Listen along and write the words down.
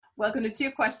Welcome to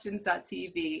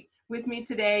TwoQuestions.tv. With me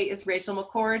today is Rachel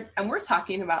McCord, and we're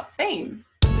talking about fame.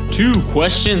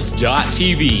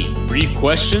 TwoQuestions.tv. Brief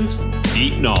questions,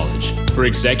 deep knowledge for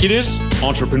executives,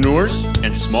 entrepreneurs,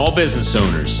 and small business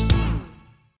owners.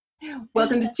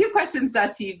 Welcome to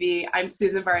TwoQuestions.tv. I'm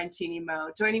Susan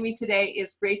Baroncini-Moe. Joining me today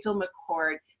is Rachel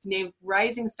McCord, named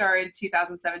Rising Star in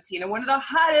 2017 and one of the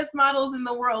hottest models in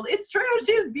the world. It's true.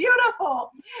 She's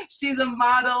beautiful. She's a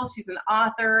model. She's an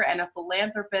author and a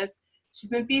philanthropist. She's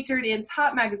been featured in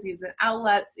top magazines and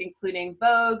outlets, including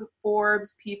Vogue,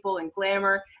 Forbes, People, and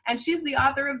Glamour. And she's the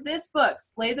author of this book,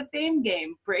 Slay the Fame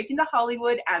Game, Break into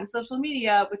Hollywood and Social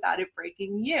Media Without It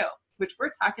Breaking You, which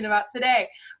we're talking about today.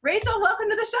 Rachel, welcome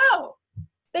to the show.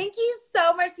 Thank you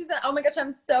so much, Susan. Oh my gosh,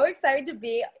 I'm so excited to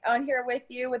be on here with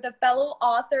you with a fellow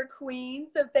author queen.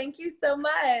 So thank you so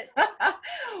much.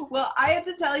 Well, I have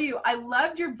to tell you, I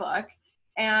loved your book,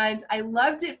 and I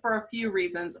loved it for a few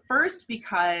reasons. First,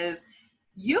 because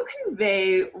you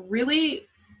convey really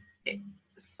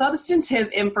substantive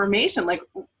information.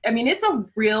 It's a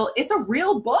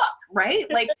real book, right?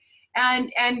 And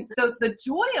the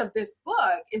joy of this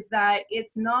book is that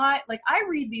it's not like I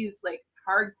read these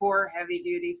hardcore, heavy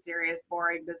duty, serious,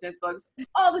 boring business books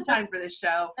all the time for this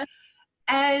show.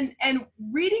 And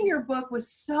reading your book was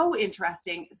so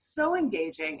interesting, so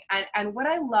engaging. And what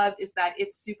I loved is that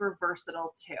it's super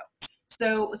versatile too.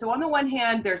 So on the one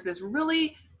hand, there's this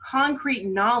really concrete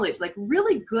knowledge,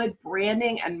 really good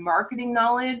branding and marketing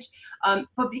knowledge.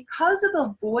 But because of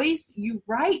the voice you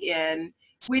write in,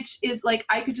 which is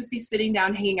I could just be sitting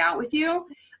down hanging out with you,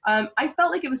 I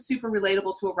felt like it was super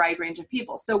relatable to a wide range of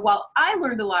people. So while I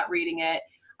learned a lot reading it,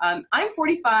 I'm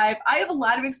 45. I have a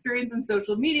lot of experience in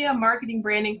social media, marketing,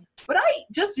 branding, but I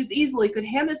just as easily could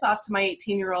hand this off to my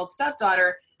 18-year-old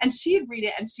stepdaughter, and she'd read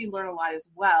it and she'd learn a lot as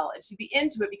well. And she'd be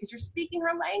into it because you're speaking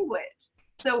her language.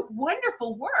 So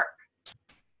wonderful work.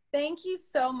 Thank you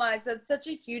so much. That's such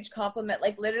a huge compliment.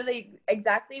 Literally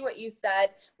exactly what you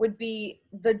said would be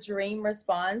the dream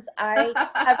response. I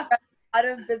have read a lot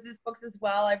of business books as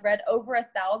well. I've read over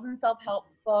 1,000 self-help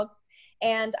books,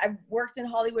 and I've worked in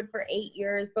Hollywood for 8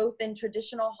 years, both in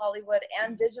traditional Hollywood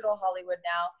and digital Hollywood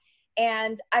now.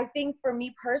 And I think for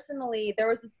me personally, there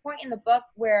was this point in the book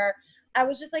where I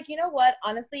was just like, you know what,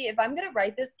 honestly, if I'm going to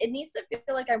write this, it needs to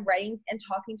feel like I'm writing and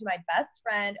talking to my best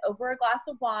friend over a glass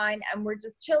of wine, and we're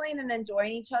just chilling and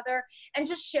enjoying each other and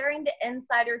just sharing the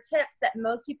insider tips that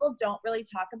most people don't really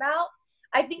talk about.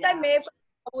 I think I may have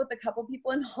with a couple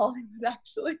people in Hollywood,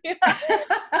 actually. Stuff.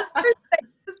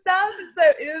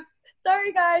 So oops,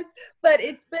 sorry guys, but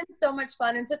it's been so much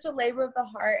fun and such a labor of the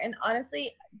heart. And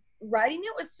honestly, writing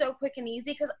it was so quick and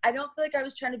easy because I don't feel like I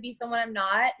was trying to be someone I'm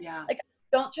not. Yeah.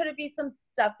 Don't try to be some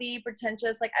stuffy,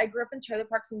 pretentious. I grew up in trailer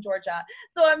parks in Georgia,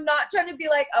 so I'm not trying to be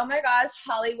oh my gosh,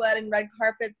 Hollywood and red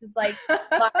carpets is I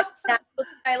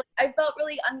felt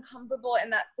really uncomfortable in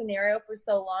that scenario for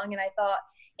so long, and I thought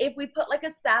if we put a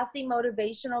sassy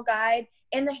motivational guide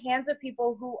in the hands of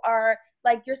people who are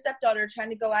like your stepdaughter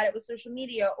trying to go at it with social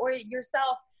media, or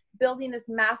yourself building this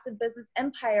massive business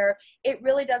empire, it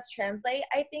really does translate,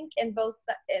 I think, in both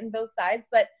sides.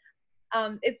 But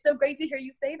it's so great to hear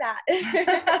you say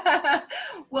that.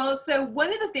 Well, so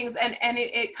one of the things, and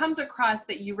it comes across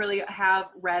that you really have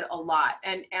read a lot,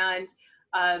 and I'm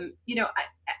going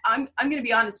to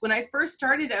be honest. When I first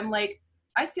started, I'm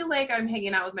I feel like I'm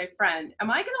hanging out with my friend.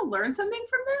 Am I going to learn something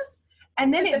from this?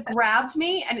 And then it grabbed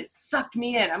me and it sucked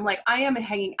me in. I'm I am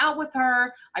hanging out with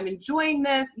her. I'm enjoying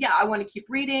this. Yeah, I want to keep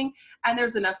reading. And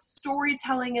there's enough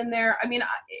storytelling in there. I mean,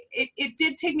 it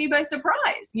did take me by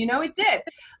surprise. It did.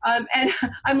 And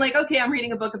I'm okay, I'm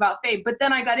reading a book about fame. But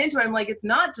then I got into it. I'm it's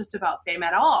not just about fame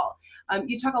at all.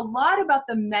 You talk a lot about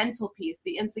the mental piece,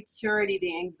 the insecurity,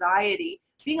 the anxiety,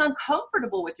 being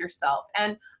uncomfortable with yourself.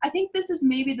 And I think this is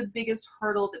maybe the biggest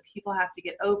hurdle that people have to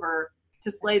get over to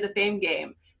slay the fame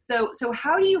game. So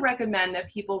how do you recommend that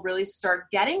people really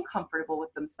start getting comfortable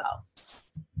with themselves?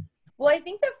 Well, I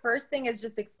think the first thing is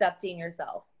just accepting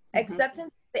yourself. Mm-hmm.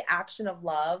 Acceptance is the action of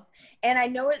love. And I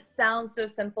know it sounds so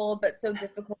simple, but so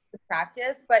difficult to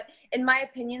practice. But in my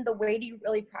opinion, the way to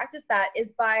really practice that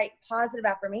is by positive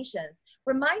affirmations,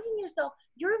 reminding yourself,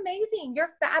 you're amazing,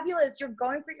 you're fabulous, you're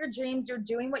going for your dreams, you're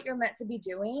doing what you're meant to be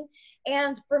doing.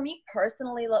 And for me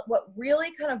personally, what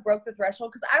really kind of broke the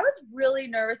threshold, because I was really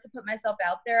nervous to put myself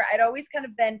out there. I'd always kind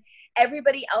of been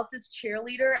everybody else's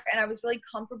cheerleader, and I was really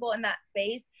comfortable in that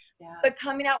space. Yeah. But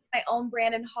coming out with my own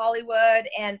brand in Hollywood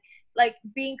and like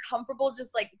being comfortable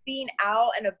just like being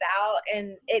out and about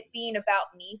and it being about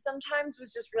me sometimes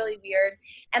was just really weird.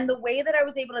 And the way that I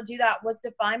was able to do that was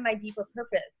to find my deeper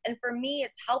purpose. And for me,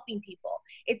 it's helping people.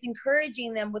 It's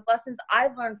encouraging them with lessons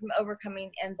I've learned from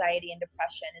overcoming anxiety and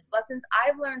depression. It's lessons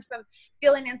I've learned from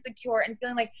feeling insecure and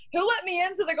feeling like, who let me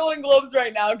into the Golden Globes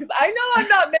right now? Because I know I'm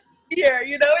not meant to be here,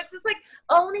 you know? It's just like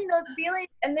owning those feelings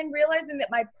and then realizing that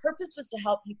my purpose was to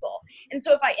help people. And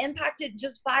so if I impacted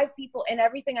just 5 people in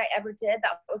everything I ever did,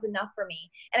 that was enough for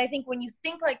me. And I think when you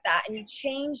think like that and you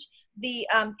change the,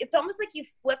 it's almost like you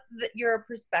flip your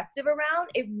perspective around,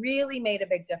 it really made a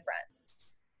big difference.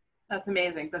 That's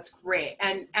amazing. That's great.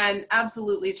 And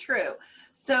absolutely true.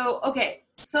 So, okay,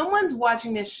 someone's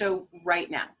watching this show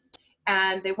right now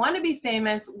and they want to be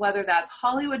famous, whether that's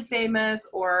Hollywood famous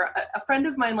or a friend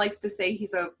of mine likes to say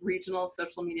he's a regional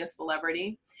social media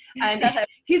celebrity. And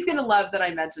he's going to love that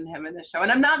I mentioned him in this show.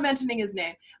 And I'm not mentioning his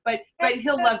name, but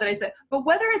he'll love that I said, but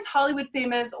whether it's Hollywood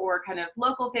famous or kind of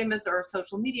local famous or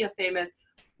social media famous,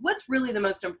 what's really the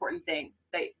most important thing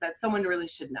that someone really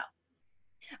should know?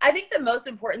 I think the most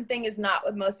important thing is not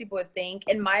what most people would think.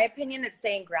 In my opinion, it's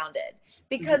staying grounded.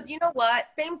 Because you know what?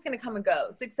 Fame's going to come and go.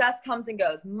 Success comes and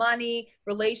goes. Money,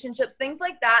 relationships, things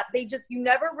like that. You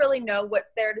never really know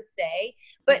what's there to stay.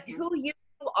 But who you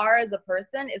are as a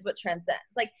person is what transcends.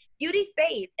 Like beauty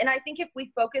fades. And I think if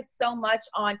we focus so much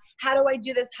on how do I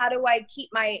do this? How do I keep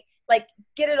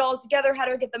get it all together? How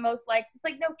do I get the most likes? It's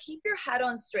like, no, keep your head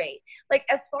on straight. Like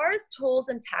as far as tools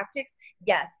and tactics,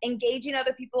 yes, engaging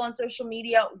other people on social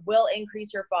media will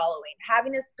increase your following.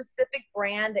 Having a specific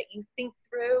brand that you think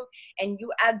through and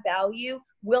you add value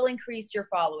will increase your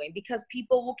following because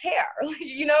people will care.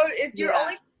 You know, if you're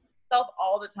only yourself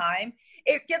all the time,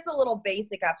 it gets a little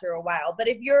basic after a while. But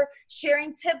if you're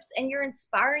sharing tips and you're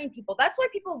inspiring people, that's why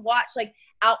people watch like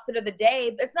Outfit of the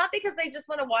Day. It's not because they just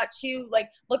want to watch you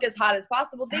like look as hot as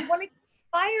possible. They want to get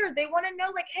inspired. They want to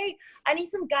know like, hey, I need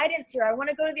some guidance here. I want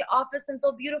to go to the office and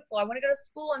feel beautiful. I want to go to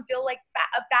school and feel like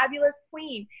a fabulous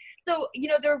queen. So, you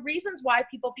know, there are reasons why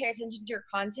people pay attention to your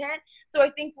content. So I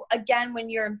think, again, when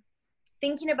you're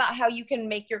thinking about how you can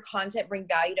make your content bring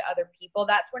value to other people,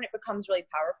 that's when it becomes really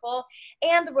powerful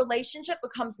and the relationship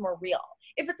becomes more real.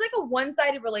 If it's like a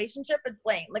one-sided relationship, it's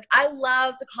lame. Like I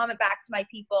love to comment back to my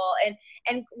people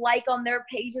and like on their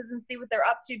pages and see what they're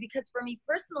up to because for me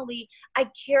personally, I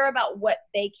care about what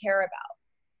they care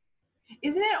about.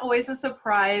 Isn't it always a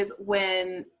surprise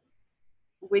when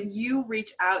you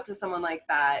reach out to someone like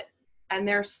that and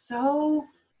they're so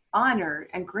honored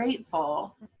and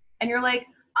grateful and you're like,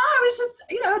 oh, I was just,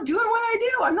 you know, doing what I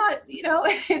do. I'm not, you know,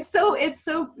 it's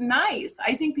so nice.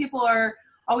 I think people are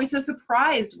always so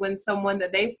surprised when someone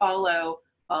that they follow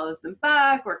follows them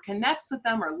back or connects with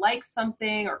them or likes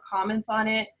something or comments on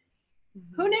it.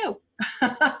 Who knew?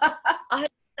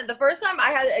 The first time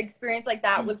I had an experience like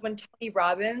that was when Tony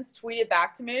Robbins tweeted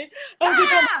back to me. I was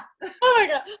like, oh my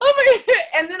God.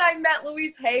 And then I met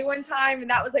Louise Hay one time and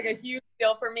that was like a huge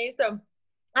deal for me. So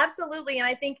absolutely. And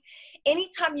I think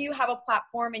anytime you have a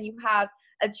platform and you have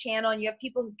a channel and you have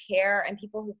people who care and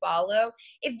people who follow,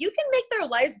 if you can make their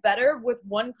lives better with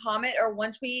one comment or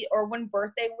one tweet or one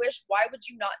birthday wish, why would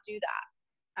you not do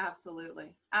that?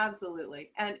 Absolutely. Absolutely.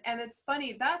 And it's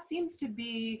funny, that seems to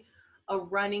be a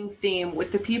running theme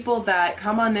with the people that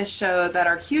come on this show that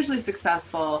are hugely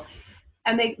successful.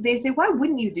 And they say, why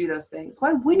wouldn't you do those things?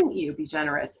 Why wouldn't you be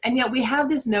generous? And yet we have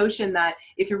this notion that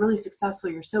if you're really successful,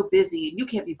 you're so busy and you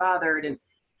can't be bothered. And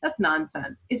that's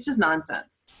nonsense. It's just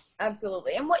nonsense.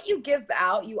 Absolutely. And what you give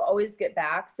out, you always get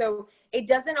back. So it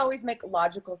doesn't always make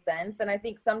logical sense. And I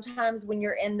think sometimes when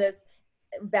you're in this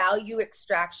value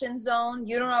extraction zone,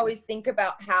 you don't always think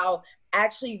about how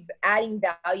actually adding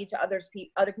value to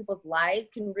other people's lives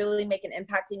can really make an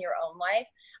impact in your own life.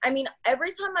 I mean,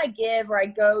 every time I give or I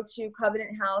go to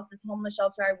Covenant House, this homeless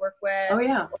shelter I work with,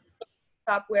 or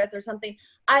shop with or something,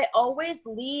 I always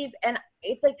leave and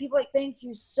it's like people are like, thank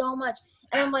you so much.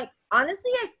 And I'm like,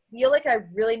 honestly, I feel like I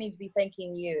really need to be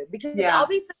thanking you because I'll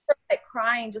be like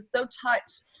crying, just so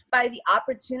touched by the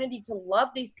opportunity to love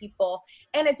these people.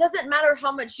 And it doesn't matter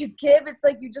how much you give. It's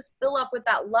like you just fill up with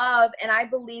that love. And I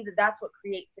believe that that's what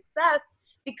creates success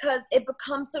because it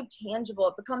becomes so tangible.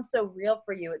 It becomes so real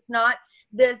for you. It's not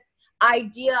this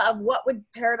idea of what would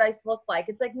paradise look like.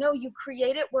 It's like, no, you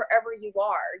create it wherever you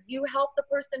are. You help the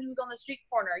person who's on the street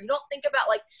corner. You don't think about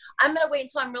like, I'm going to wait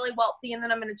until I'm really wealthy and then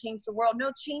I'm going to change the world.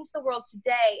 No, change the world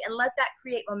today and let that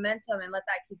create momentum and let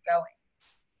that keep going.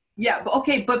 Yeah.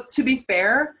 Okay. But to be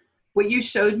fair, what you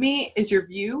showed me is your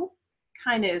view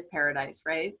kind of is paradise,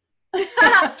 right?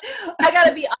 I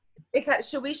gotta be honest.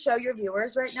 Should we show your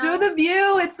viewers right now? Show the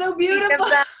view. It's so beautiful.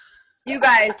 You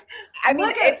guys, I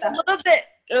mean, it's a little bit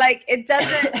like it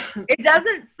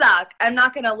doesn't suck. I'm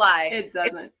not gonna lie. It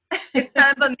doesn't. It's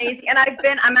kind of amazing. And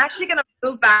I'm actually gonna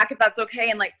move back if that's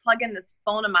okay and like plug in this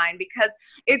phone of mine because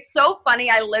it's so funny.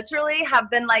 I literally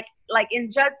have been like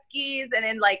in jet skis and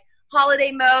in like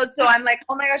holiday mode. So I'm like,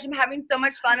 oh my gosh, I'm having so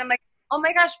much fun. I'm like, oh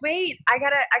my gosh, wait, I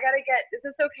gotta get, is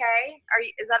this okay?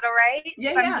 Is that all right?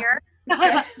 Yeah, I'm here.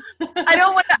 I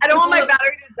don't want my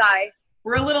battery to die.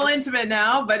 We're a little intimate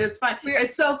now, but it's fine.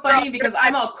 It's so funny because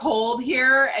I'm all cold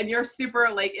here and you're super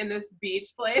like in this beach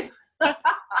place.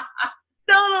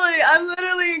 Totally. I'm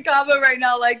literally in Cabo right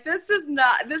now. Like, this is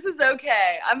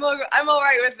okay. I'm all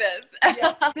right with this.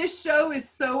 Yeah. This show is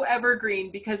so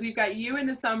evergreen because we've got you in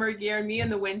the summer gear and me in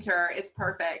the winter. It's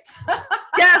perfect.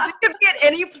 Yes, it could be at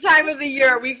any time of the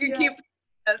year. We can keep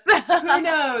this. Who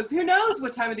knows? Who knows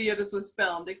what time of the year this was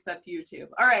filmed except YouTube.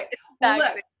 All right. Well,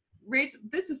 look, Rachel,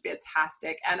 this is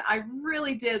fantastic. And I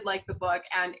really did like the book.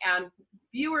 And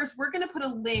viewers, we're going to put a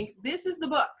link. This is the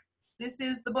book. This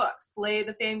is the book, Slay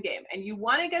the Fame Game. And you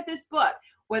want to get this book,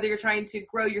 whether you're trying to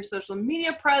grow your social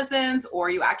media presence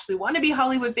or you actually want to be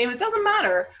Hollywood famous, it doesn't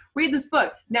matter. Read this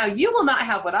book. Now, you will not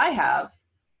have what I have.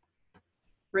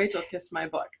 Rachel kissed my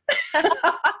book. She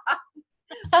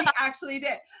actually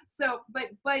did. So, but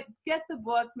get the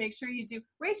book. Make sure you do.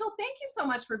 Rachel, thank you so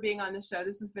much for being on the show.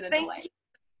 This has been a delight. Thank you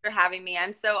for having me.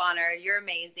 I'm so honored. You're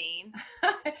amazing.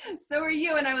 So are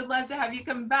you, and I would love to have you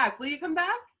come back. Will you come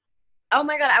back? Oh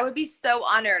my God, I would be so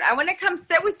honored. I want to come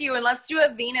sit with you and let's do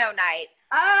a vino night.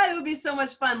 It would be so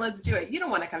much fun. Let's do it. You don't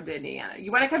want to come to Indiana.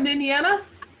 You want to come to Indiana?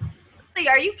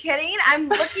 Are you kidding? I'm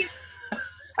looking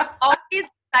always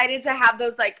excited to have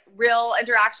those like real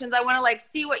interactions. I want to like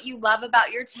see what you love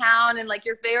about your town and like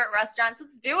your favorite restaurants.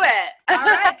 Let's do it. All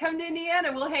right, come to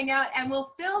Indiana. We'll hang out and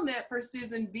we'll film it for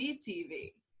Susan B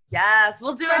TV. Yes,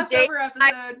 we'll do a date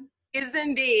episode.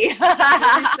 Susan B. It'll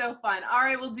be so fun. All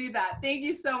right, we'll do that. Thank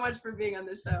you so much for being on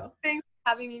the show. Thanks for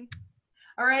having me.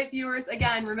 All right, viewers,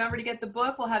 again, remember to get the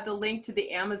book. We'll have the link to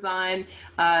the Amazon.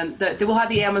 We'll have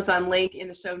the Amazon link in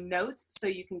the show notes so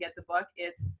you can get the book.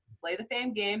 It's Slay the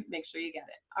Fame Game. Make sure you get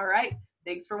it. All right,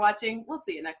 thanks for watching. We'll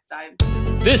see you next time.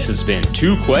 This has been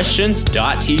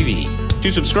TwoQuestions.tv.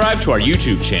 To subscribe to our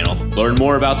YouTube channel, learn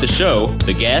more about the show,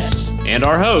 the guests, and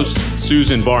our host,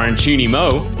 Susan Baroncini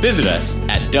Moe, visit us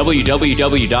at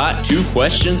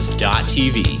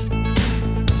www.twoquestions.tv.